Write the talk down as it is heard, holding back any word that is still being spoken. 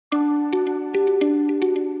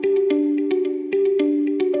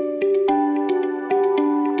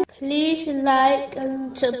to like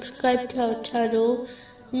and subscribe to our channel.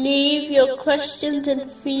 Leave your questions and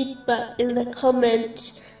feedback in the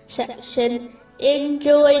comments section.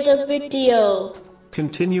 Enjoy the video.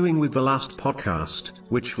 Continuing with the last podcast,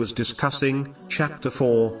 which was discussing chapter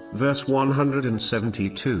 4, verse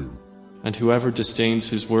 172. And whoever disdains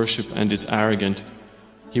his worship and is arrogant,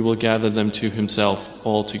 he will gather them to himself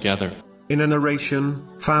all together. In a narration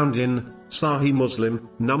found in Sahih Muslim,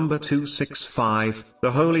 number 265,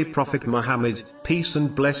 the Holy Prophet Muhammad, peace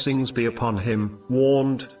and blessings be upon him,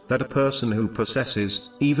 warned that a person who possesses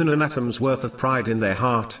even an atom's worth of pride in their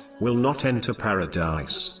heart will not enter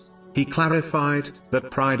paradise. He clarified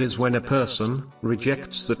that pride is when a person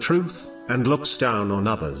rejects the truth and looks down on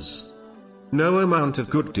others. No amount of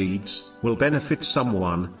good deeds will benefit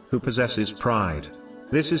someone who possesses pride.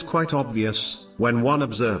 This is quite obvious when one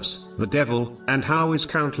observes the devil and how his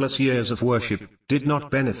countless years of worship did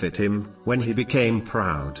not benefit him when he became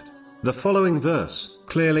proud. The following verse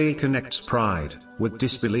clearly connects pride with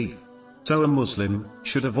disbelief. So a Muslim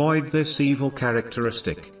should avoid this evil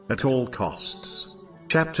characteristic at all costs.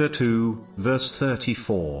 Chapter 2, verse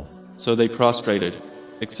 34. So they prostrated,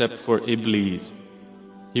 except for Iblis.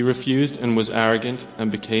 He refused and was arrogant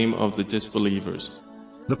and became of the disbelievers.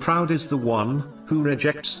 The proud is the one who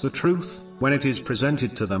rejects the truth when it is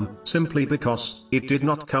presented to them simply because it did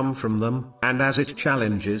not come from them, and as it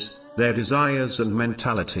challenges their desires and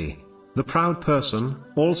mentality. The proud person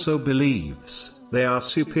also believes they are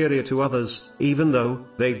superior to others, even though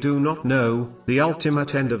they do not know the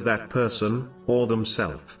ultimate end of that person or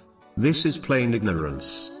themselves. This is plain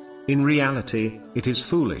ignorance. In reality, it is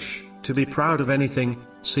foolish to be proud of anything,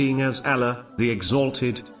 seeing as Allah, the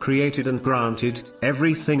Exalted, created and granted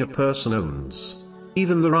everything a person owns.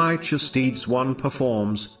 Even the righteous deeds one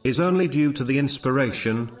performs is only due to the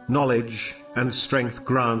inspiration, knowledge, and strength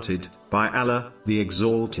granted by Allah, the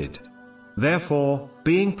Exalted. Therefore,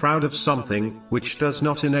 being proud of something which does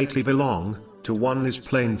not innately belong to one is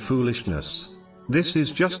plain foolishness. This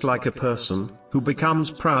is just like a person who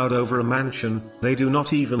becomes proud over a mansion they do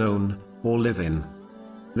not even own or live in.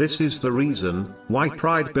 This is the reason why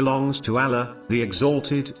pride belongs to Allah, the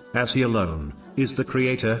Exalted, as He alone is the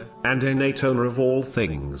Creator and innate owner of all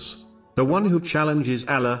things. The one who challenges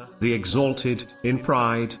Allah, the Exalted, in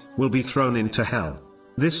pride, will be thrown into hell.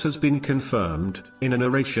 This has been confirmed in a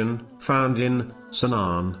narration found in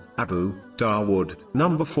Sunan Abu Dawood,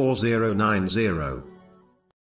 number 4090.